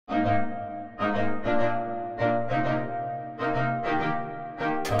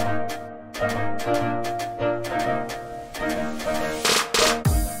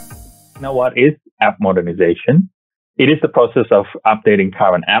Now, what is app modernization? It is the process of updating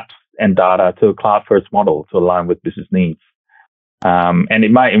current apps and data to a cloud-first model to align with business needs. And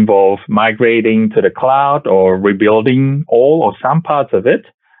it might involve migrating to the cloud or rebuilding all or some parts of it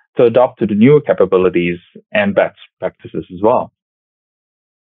to adopt to the newer capabilities and best practices as well.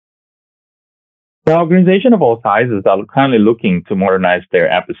 The organizations of all sizes are currently looking to modernize their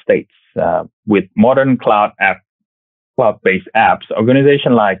app estates. With modern cloud-based apps,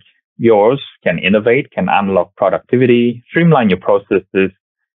 organizations like yours can innovate, can unlock productivity, streamline your processes,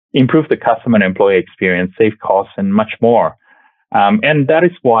 improve the customer and employee experience, save costs, and much more. And that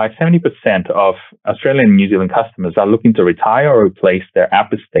is why 70% of Australian and New Zealand customers are looking to retire or replace their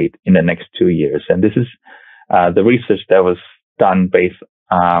app estate in the next 2 years. And this is the research that was done based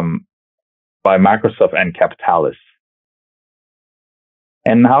by Microsoft and Capitalis.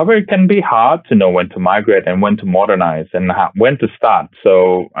 And however, it can be hard to know when to migrate and when to modernize and when to start.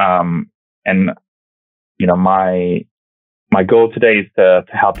 So, my goal today is to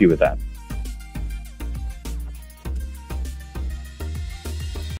help you with that.